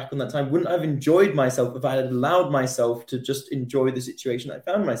look back on that time? Wouldn't I have enjoyed myself if I had allowed myself to just enjoy the situation I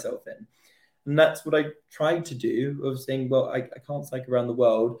found myself in? And that's what I tried to do, of saying, well, I can't cycle around the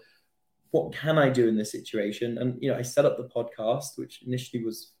world. What can I do in this situation? And, I set up the podcast, which initially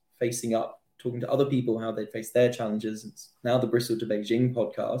was facing up, talking to other people, how they'd face their challenges. It's now the Bristol to Beijing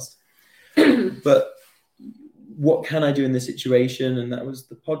podcast. But what can I do in this situation? And that was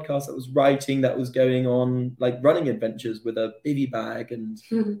the podcast that was writing, that was going on, like running adventures with a bivy bag and,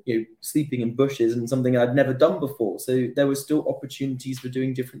 sleeping in bushes, and something I'd never done before. So there were still opportunities for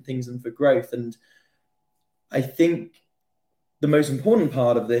doing different things and for growth. And I think the most important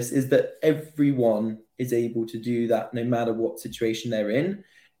part of this is that everyone is able to do that no matter what situation they're in.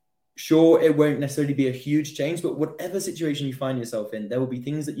 Sure, it won't necessarily be a huge change, but whatever situation you find yourself in, there will be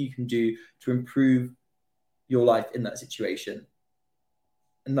things that you can do to improve your life in that situation.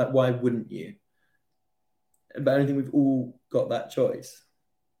 And like, why wouldn't you? But I think we've all got that choice.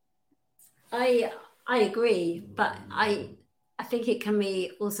 I agree, but I think it can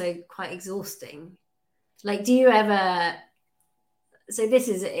be also quite exhausting. Like, do you ever... So it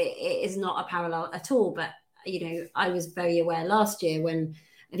is not a parallel at all, but, I was very aware last year when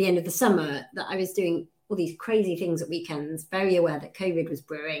at the end of the summer that I was doing all these crazy things at weekends, very aware that COVID was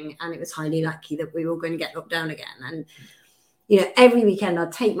brewing, and it was highly likely that we were going to get locked down again. And, every weekend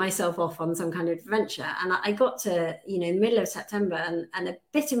I'd take myself off on some kind of adventure. And I got to, middle of September, and a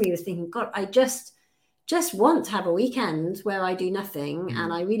bit of me was thinking, God, I just want to have a weekend where I do nothing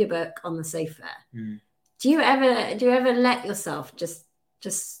and I read a book on the sofa. Do you ever let yourself just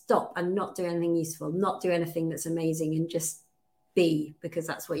stop and not do anything useful, not do anything that's amazing, and just be, because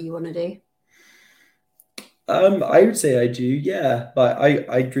that's what you want to do? I would say I do, yeah. But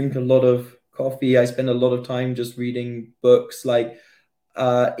I drink a lot of coffee. I spend a lot of time just reading books. Like,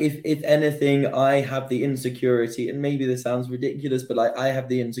 if anything, I have the insecurity, and maybe this sounds ridiculous, but like I have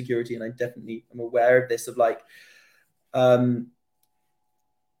the insecurity, and I definitely am aware of this, of like,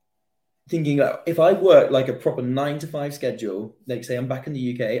 thinking like, if I work like a proper 9-to-5 schedule, like say I'm back in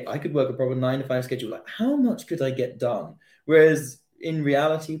the UK, I could work a proper 9-to-5 schedule. Like, how much could I get done? Whereas in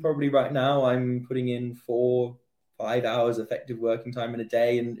reality, probably right now, I'm putting in 4-5 hours effective working time in a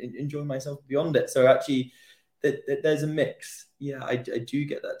day and enjoying myself beyond it. So actually, there's a mix. Yeah, I do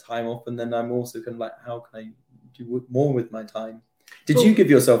get that time off, and then I'm also kind of like, how can I do more with my time? Did you give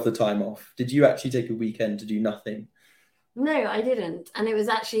yourself the time off? Did you actually take a weekend to do nothing? No, I didn't, and it was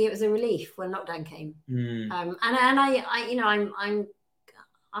a relief when lockdown came. And I you know,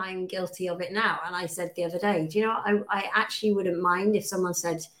 I'm guilty of it now. And I said the other day, do you know, I actually wouldn't mind if someone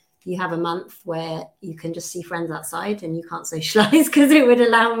said, you have a month where you can just see friends outside and you can't socialize, because it would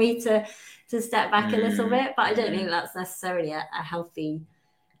allow me to step back a little bit. But I don't think that's necessarily a healthy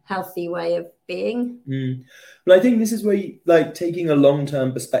way of being. But I think this is where like taking a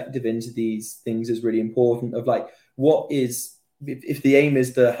long-term perspective into these things is really important. Of like, what is, if the aim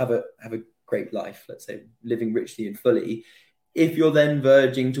is to have a great life, let's say living richly and fully, if you're then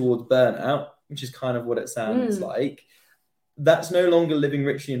verging towards burnout, which is kind of what it sounds like, that's no longer living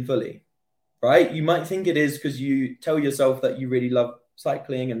richly and fully, right? You might think it is because you tell yourself that you really love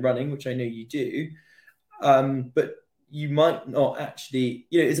cycling and running, which I know you do, but you might not actually,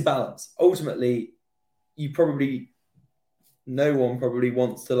 it's a balance. Ultimately, no one probably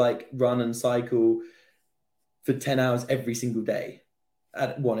wants to like run and cycle for 10 hours every single day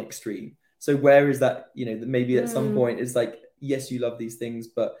at one extreme. So where is that, maybe at some point it's like, yes, you love these things,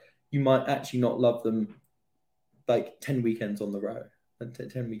 but you might actually not love them like 10 weekends on the row and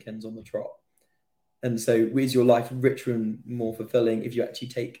 10 weekends on the trot. And so is your life richer and more fulfilling if you actually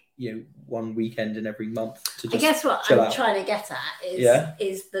take, one weekend in every month to just, I guess what I'm trying to get at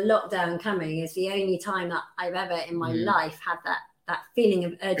is the lockdown coming is the only time that I've ever in my life had that feeling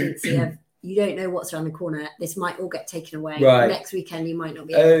of urgency of, you don't know what's around the corner. This might all get taken away. Right. Next weekend you might not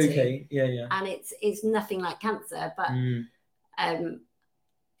be able to. Okay, yeah. And it's nothing like cancer, but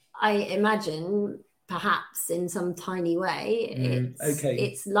I imagine perhaps in some tiny way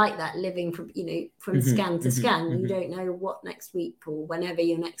it's like that, living from from scan to scan. You don't know what next week or whenever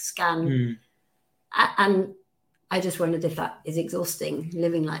your next scan. And I just wondered if that is exhausting,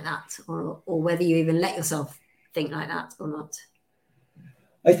 living like that, or whether you even let yourself think like that or not.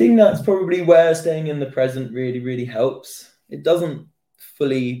 I think that's probably where staying in the present really, really helps. It doesn't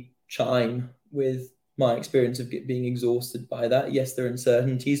fully chime with my experience of being exhausted by that. Yes, there are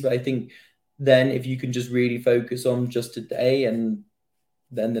uncertainties, but I think then if you can just really focus on just today and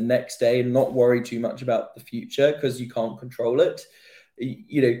then the next day and not worry too much about the future because you can't control it.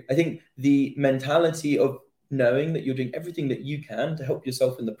 I think the mentality of knowing that you're doing everything that you can to help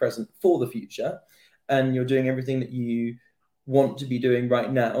yourself in the present for the future, and you're doing everything that you want to be doing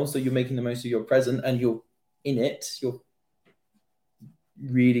right now, so you're making the most of your present and you're in it, you're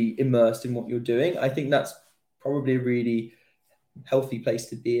really immersed in what you're doing. I think that's probably a really healthy place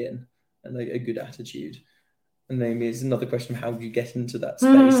to be in and a good attitude. And maybe it's another question of how do you get into that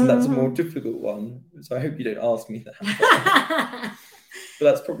space, and that's a more difficult one, so I hope you don't ask me that. But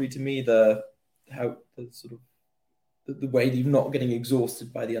that's probably to me the way that you're not getting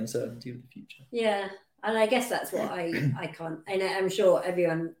exhausted by the uncertainty of the future. Yeah. And I guess that's what I can't. And I'm sure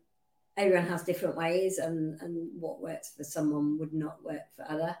everyone has different ways, and what works for someone would not work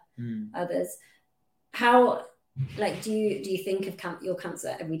for others. How, like, do you think of your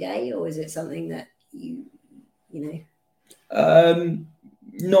cancer every day, or is it something that you know?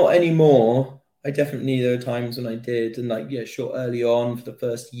 Not anymore. I definitely, there are times when I did, and sure, early on for the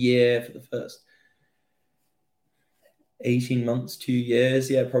first year, for the first 18 months, 2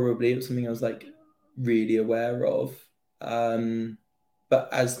 years, probably it was something I was like really aware of, but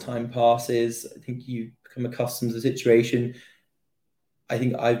as time passes, I think you become accustomed to the situation. I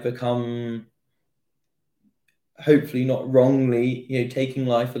think I've become, hopefully not wrongly, taking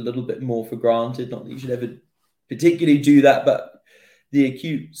life a little bit more for granted. Not that you should ever particularly do that, but the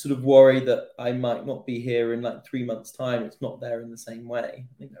acute sort of worry that I might not be here in like 3 months' time, it's not there in the same way.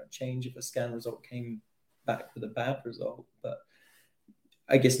 I think that would change if a scan result came back with a bad result, but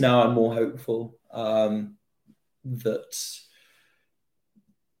I guess now I'm more hopeful that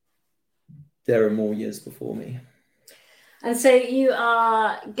there are more years before me. And so you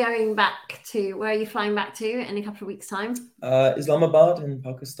are going back to, where are you flying back to in a couple of weeks' time? Islamabad in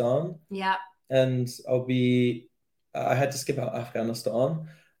Pakistan. Yeah. And I had to skip out Afghanistan.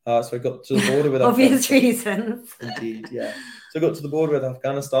 So I got to the border with obvious reasons. Indeed, yeah. So I got to the border with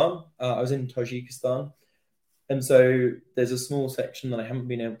Afghanistan. I was in Tajikistan. And so there's a small section that I haven't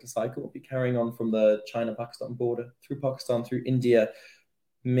been able to cycle. I'll be carrying on from the China-Pakistan border, through Pakistan, through India,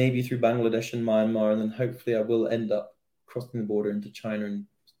 maybe through Bangladesh and Myanmar, and then hopefully I will end up crossing the border into China and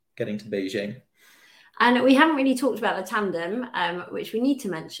getting to Beijing. And we haven't really talked about the tandem, which we need to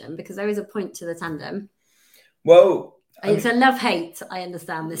mention because there is a point to the tandem. Well, it's a love-hate, I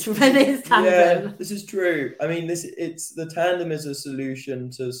understand this, for this tandem. Yeah, this is true. I mean, the tandem is a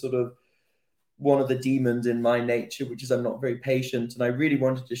solution to sort of one of the demons in my nature, which is I'm not very patient, and I really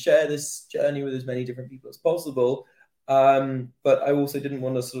wanted to share this journey with as many different people as possible. But I also didn't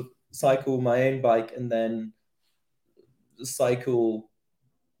want to sort of cycle my own bike and then cycle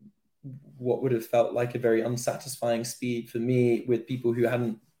what would have felt like a very unsatisfying speed for me with people who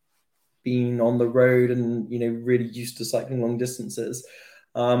hadn't been on the road and, you know, really used to cycling long distances.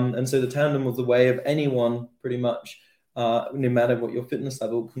 And so the tandem was the way of anyone pretty much, no matter what your fitness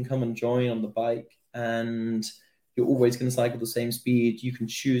level, can come and join on the bike, and you're always going to cycle the same speed. You can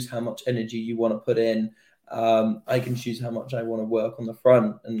choose how much energy you want to put in. I can choose how much I want to work on the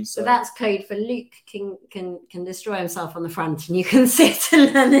front, and so that's code for Luke can destroy himself on the front, and you can sit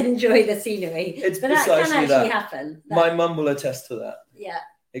and enjoy the scenery. But that can actually happen. My mum will attest to that. Yeah.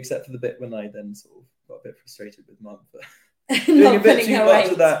 Except for the bit when I then sort of got a bit frustrated with mum for doing a bit too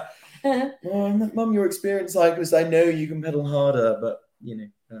much of that. Oh, mum, you're an experienced cyclist. I know you can pedal harder, but you know.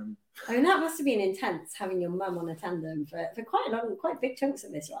 I mean, that must have been intense having your mum on a tandem for quite big chunks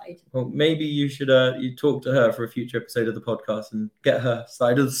of this ride. Well, maybe you should you talk to her for a future episode of the podcast and get her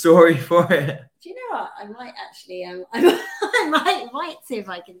side of the story for it. Do you know what? I might actually I might see if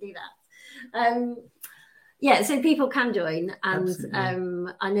I can do that. Yeah, so people can join, and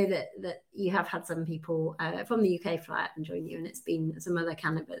I know that you have had some people from the UK fly out and join you, and it's been some other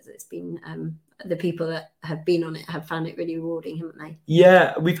CanLivers. It's been the people that have been on it have found it really rewarding, haven't they?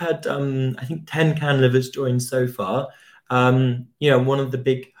 Yeah, we've had I think 10 CanLivers join so far. You know, one of the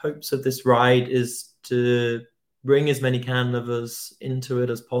big hopes of this ride is to bring as many CanLivers into it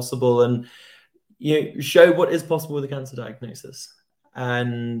as possible, and you know, show what is possible with a cancer diagnosis.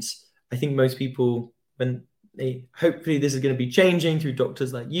 And I think most people, when hopefully this is going to be changing through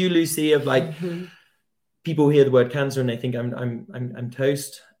doctors like you, Lucy, of like people hear the word cancer and they think I'm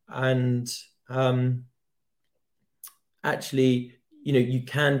toast. And actually, you know, you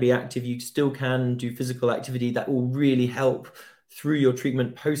can be active, you still can do physical activity that will really help through your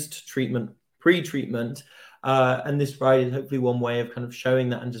treatment, post-treatment, pre-treatment. And this ride is hopefully one way of kind of showing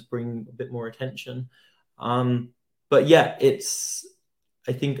that and just bringing a bit more attention. But yeah,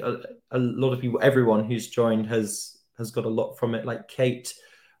 I think a lot of people, everyone who's joined has got a lot from it. Like Kate,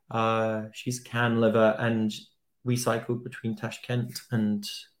 she's CanLiver, and we cycled between Tashkent and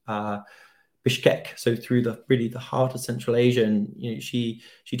Bishkek, so through the heart of Central Asia. And you know, she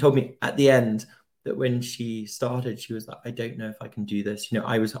told me at the end that when she started, she was like, I don't know if I can do this. You know,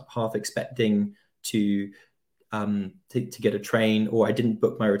 I was half expecting to get a train, or I didn't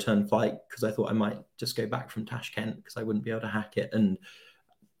book my return flight because I thought I might just go back from Tashkent because I wouldn't be able to hack it. And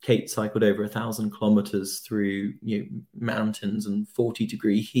Kate cycled over 1,000 kilometers through, you know, mountains and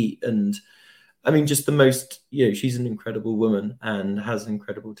 40-degree heat. And I mean, just the most, you know, she's an incredible woman and has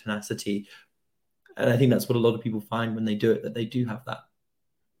incredible tenacity. And I think that's what a lot of people find when they do it, that they do have that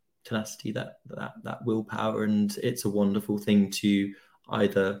tenacity, that willpower. And it's a wonderful thing to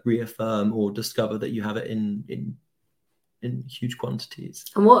either reaffirm or discover that you have it in huge quantities.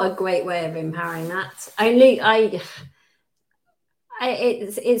 And what a great way of empowering that.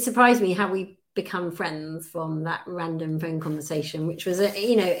 It surprised me how we become friends from that random phone conversation, which was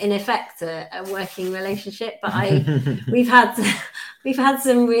in effect a working relationship. But we've had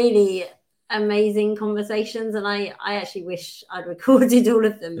some really amazing conversations, and I actually wish I'd recorded all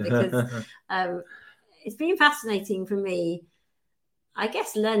of them, because it's been fascinating for me, I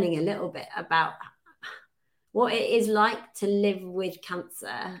guess, learning a little bit about what it is like to live with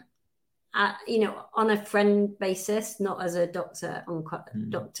cancer, on a friend basis, not as a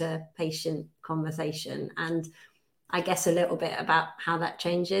doctor-patient conversation. And I guess a little bit about how that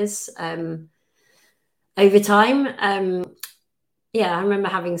changes over time. I remember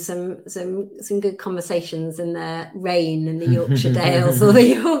having some good conversations in the rain in the Yorkshire Dales or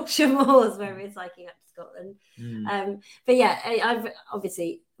the Yorkshire Moors when we were cycling up to Scotland. But yeah,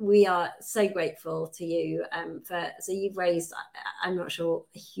 we are so grateful to you so you've raised, I'm not sure,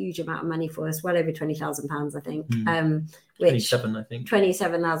 a huge amount of money for us, well over £20,000, I think. 27, I think.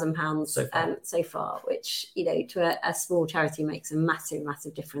 £27,000 so far, which, you know, to a small charity makes a massive,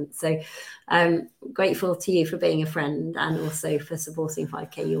 massive difference. So grateful to you for being a friend, and also for supporting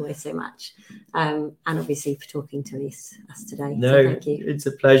 5K Your Way so much. And obviously for talking to us today. No, so thank you. It's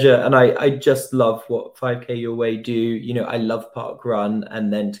a pleasure. And I just love what 5K Your Way do. You know, I love Park Run,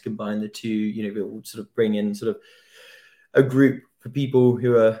 and then to combine the two, you know, we'll sort of bring in sort of a group for people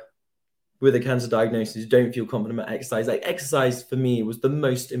who are with a cancer diagnosis, don't feel confident about exercise. Like, exercise for me was the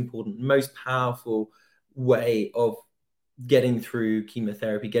most important, most powerful way of getting through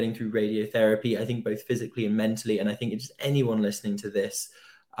chemotherapy, getting through radiotherapy, I think both physically and mentally. And I think it's anyone listening to this,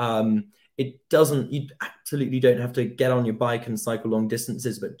 you absolutely don't have to get on your bike and cycle long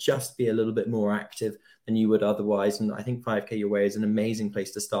distances, but just be a little bit more active than you would otherwise. And I think 5K Your Way is an amazing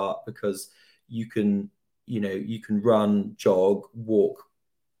place to start, because you can run, jog, walk,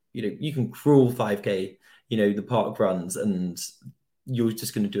 you can crawl 5K, the park runs, and you're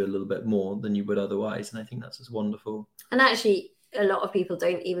just going to do a little bit more than you would otherwise. And I think that's just wonderful. And actually, a lot of people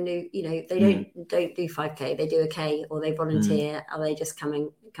don't even do, they don't do 5K, they do a K, or they volunteer, or they just come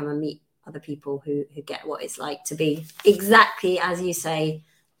and meet other people who get what it's like to be exactly, as you say,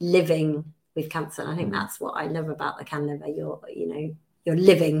 living with cancer. And I think that's what I love about the CanLiver. You're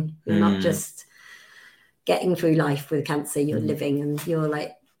living, you're not just getting through life with cancer, you're living, and you're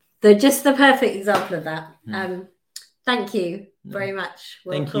like just the perfect example of that. Thank you very much.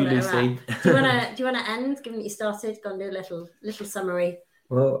 Thank you, Lucy. Do you want to end, given that you started? Go and do a little summary.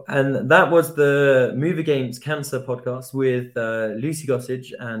 Well, and that was the Move Against Cancer podcast with Lucy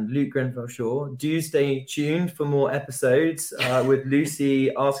Gossage and Luke Grenfell-Shaw. Do stay tuned for more episodes with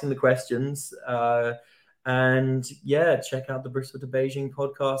Lucy asking the questions. And check out the Bristol to Beijing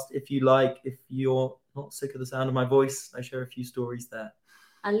podcast if you're not sick of the sound of my voice. I share a few stories there.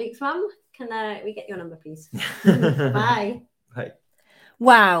 And Luke's mum, can we get your number, please? Bye. Bye.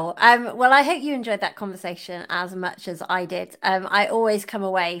 Wow. Well, I hope you enjoyed that conversation as much as I did. I always come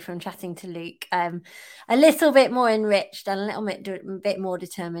away from chatting to Luke a little bit more enriched and a little bit more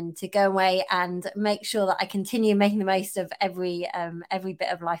determined to go away and make sure that I continue making the most of every bit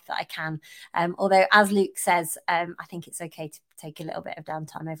of life that I can. Although, as Luke says, I think it's okay to take a little bit of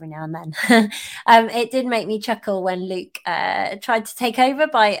downtime every now and then. It did make me chuckle when Luke tried to take over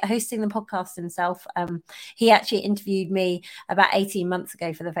by hosting the podcast himself. He actually interviewed me about 18 months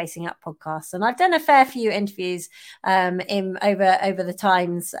ago for the Facing Up podcast, and I've done a fair few interviews over the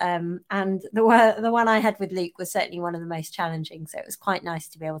times, and the one I had with Luke was certainly one of the most challenging, so it was quite nice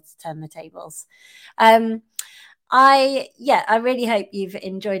to be able to turn the tables. I really hope you've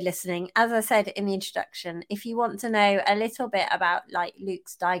enjoyed listening. As I said in the introduction, if you want to know a little bit about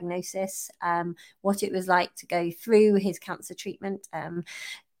Luke's diagnosis, what it was like to go through his cancer treatment,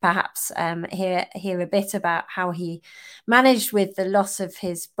 perhaps hear a bit about how he managed with the loss of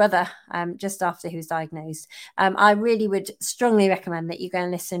his brother just after he was diagnosed. I really would strongly recommend that you go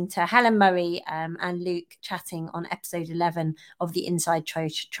and listen to Helen Murray and Luke chatting on episode 11 of the Inside Tri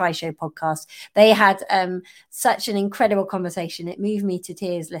Show podcast. They had such an incredible conversation. It moved me to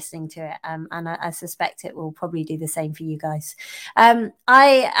tears listening to it, and I suspect it will probably do the same for you guys.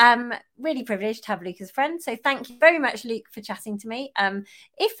 I am really privileged to have Luke as a friend, so thank you very much, Luke, for chatting to me.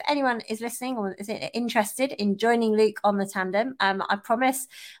 If anyone is listening or is interested in joining Luke on the tandem, I promise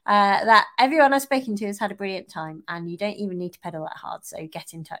that everyone I've spoken to has had a brilliant time, and you don't even need to pedal that hard, so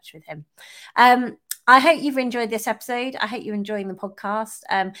get in touch with him. I hope you've enjoyed this episode. I hope you're enjoying the podcast.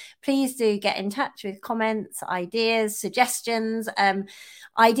 Please do get in touch with comments, ideas, suggestions,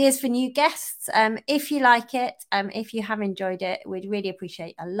 ideas for new guests. If you like it, if you have enjoyed it, we'd really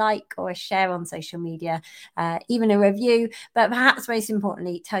appreciate a like or a share on social media, even a review, but perhaps most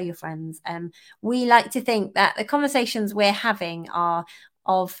importantly, tell your friends. We like to think that the conversations we're having are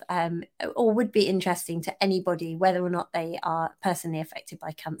of or would be interesting to anybody, whether or not they are personally affected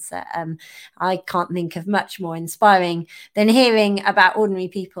by cancer. I can't think of much more inspiring than hearing about ordinary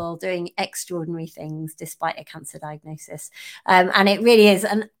people doing extraordinary things despite a cancer diagnosis. And it really is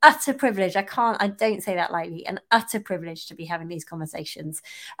an utter privilege. I don't say that lightly, an utter privilege to be having these conversations.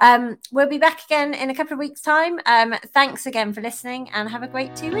 We'll be back again in a couple of weeks' time. Thanks again for listening, and have a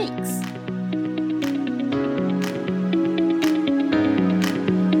great 2 weeks.